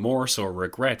sense of remorse or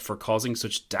regret for causing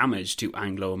such damage to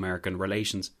Anglo-American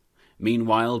relations.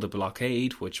 Meanwhile, the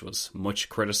blockade, which was much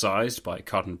criticised by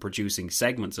cotton-producing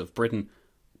segments of Britain,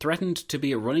 threatened to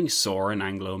be a running sore in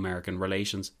Anglo-American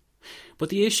relations. But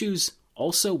the issues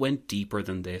also went deeper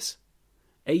than this.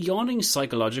 A yawning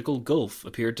psychological gulf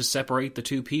appeared to separate the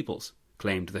two peoples,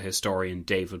 claimed the historian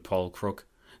David Paul Crook,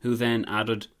 who then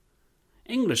added,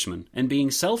 Englishmen, in being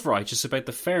self-righteous about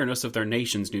the fairness of their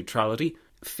nation's neutrality,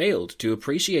 failed to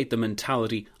appreciate the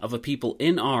mentality of a people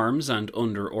in arms and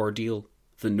under ordeal.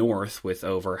 The North, with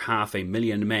over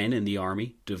 500,000 men in the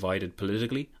army, divided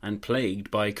politically and plagued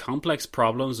by complex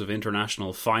problems of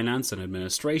international finance and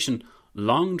administration,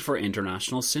 longed for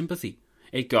international sympathy.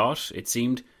 It got, it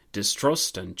seemed,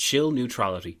 distrust and chill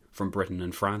neutrality from Britain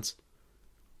and France.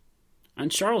 And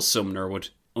Charles Sumner would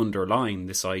underline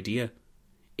this idea.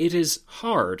 It is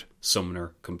hard,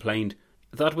 Sumner complained,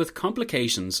 that with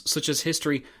complications such as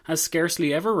history has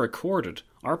scarcely ever recorded,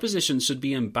 our positions should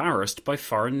be embarrassed by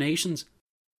foreign nations.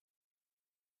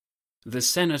 The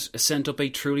Senate sent up a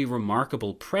truly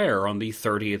remarkable prayer on the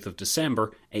 30th of December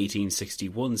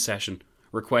 1861 session,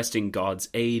 requesting God's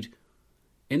aid.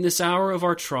 In this hour of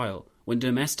our trial, when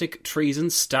domestic treason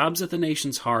stabs at the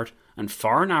nation's heart and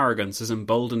foreign arrogance is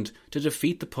emboldened to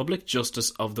defeat the public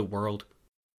justice of the world.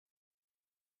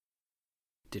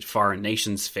 Did foreign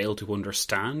nations fail to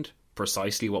understand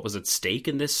precisely what was at stake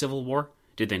in this civil war?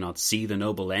 Did they not see the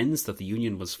noble ends that the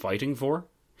Union was fighting for?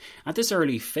 At this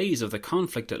early phase of the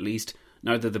conflict at least,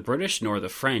 neither the British nor the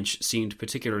French seemed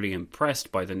particularly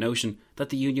impressed by the notion that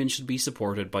the Union should be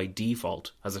supported by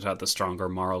default, as it had the stronger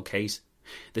moral case.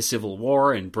 The Civil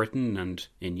War in Britain and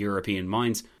in European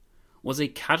minds was a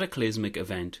cataclysmic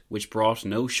event which brought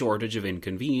no shortage of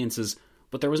inconveniences,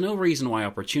 but there was no reason why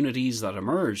opportunities that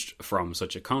emerged from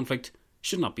such a conflict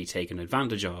should not be taken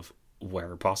advantage of,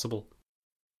 where possible.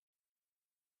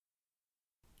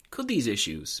 Could these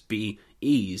issues be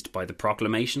eased by the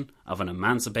proclamation of an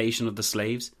emancipation of the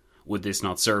slaves? Would this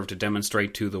not serve to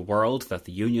demonstrate to the world that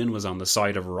the Union was on the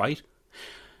side of right?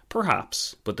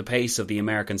 Perhaps, but the pace of the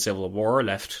American Civil War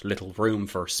left little room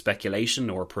for speculation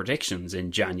or predictions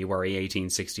in January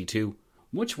 1862.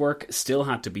 Much work still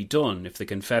had to be done if the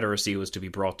Confederacy was to be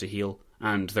brought to heel,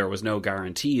 and there was no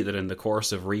guarantee that in the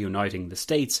course of reuniting the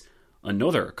states,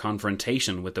 another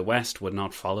confrontation with the West would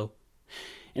not follow.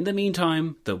 In the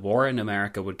meantime, the war in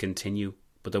America would continue,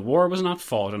 but the war was not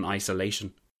fought in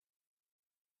isolation.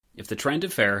 If the Trent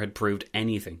Affair had proved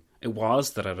anything, it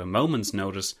was that at a moment's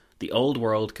notice, the old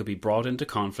world could be brought into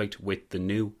conflict with the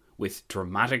new, with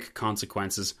dramatic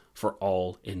consequences for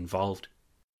all involved.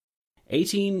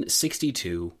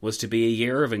 1862 was to be a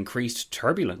year of increased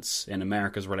turbulence in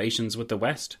America's relations with the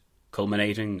West,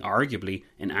 culminating arguably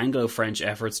in Anglo-French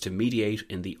efforts to mediate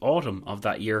in the autumn of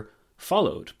that year,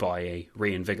 followed by a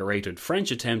reinvigorated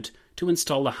French attempt to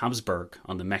install the Habsburg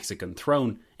on the Mexican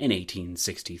throne in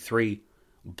 1863.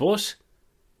 But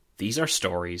these are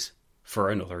stories for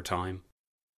another time.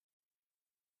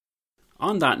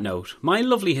 On that note, my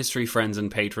lovely history friends and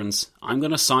patrons, I'm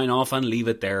going to sign off and leave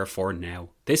it there for now.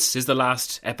 This is the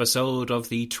last episode of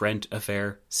the Trent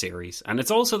Affair series, and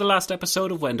it's also the last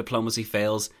episode of When Diplomacy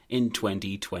Fails in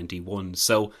 2021.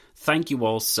 So thank you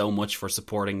all so much for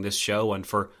supporting this show and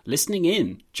for listening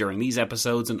in during these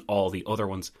episodes and all the other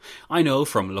ones. I know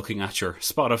from looking at your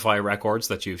Spotify records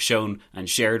that you've shown and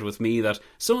shared with me that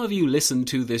some of you listen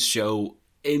to this show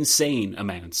insane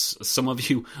amounts. Some of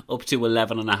you up to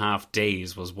 11.5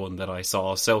 days was one that I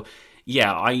saw. So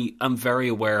yeah, I am very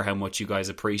aware how much you guys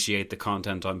appreciate the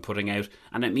content I'm putting out,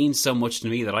 and it means so much to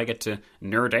me that I get to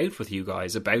nerd out with you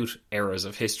guys about eras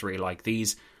of history like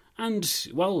these. And,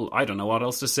 well, I don't know what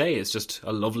else to say. It's just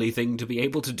a lovely thing to be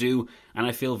able to do, and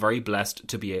I feel very blessed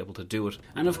to be able to do it.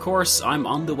 And of course, I'm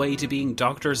on the way to being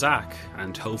Dr. Zach,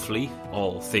 and hopefully,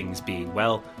 all things being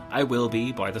well, I will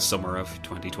be by the summer of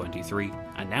 2023.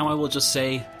 And now I will just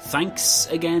say thanks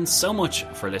again so much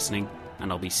for listening,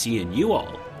 and I'll be seeing you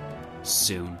all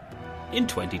soon in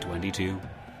 2022.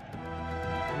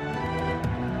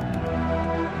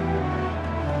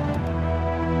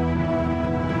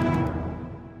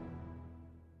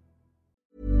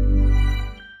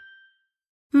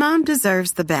 Mom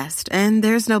deserves the best, and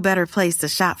there's no better place to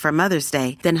shop for Mother's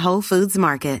Day than Whole Foods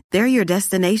Market. They're your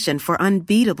destination for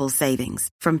unbeatable savings,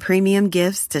 from premium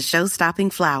gifts to show-stopping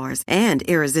flowers and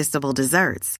irresistible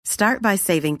desserts. Start by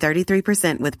saving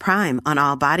 33% with Prime on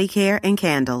all body care and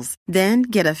candles. Then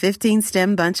get a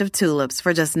 15-stem bunch of tulips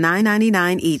for just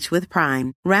 $9.99 each with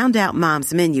Prime. Round out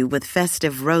Mom's menu with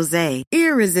festive rosé,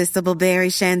 irresistible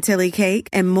berry chantilly cake,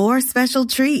 and more special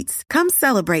treats. Come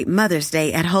celebrate Mother's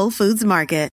Day at Whole Foods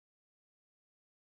Market.